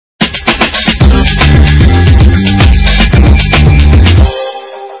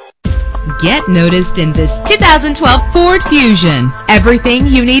Get noticed in this 2012 Ford Fusion. Everything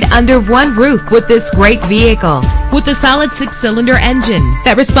you need under one roof with this great vehicle. With a solid 6-cylinder engine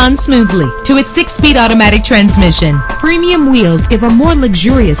that responds smoothly to its 6-speed automatic transmission. Premium wheels give a more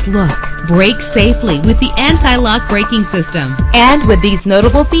luxurious look. Brake safely with the anti-lock braking system. And with these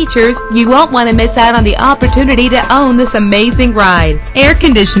notable features, you won't want to miss out on the opportunity to own this amazing ride. Air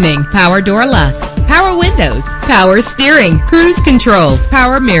conditioning, power door locks, power windows, power steering, cruise control,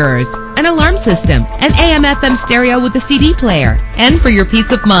 power mirrors, an alarm system, an AM/FM stereo with a CD player. And for your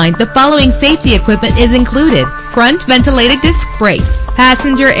peace of mind, the following safety equipment is included: front ventilated disc brakes,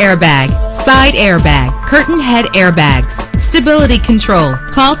 passenger airbag, side airbag, curtain head airbags, stability control.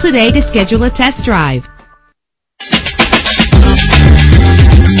 Call today to schedule a test drive.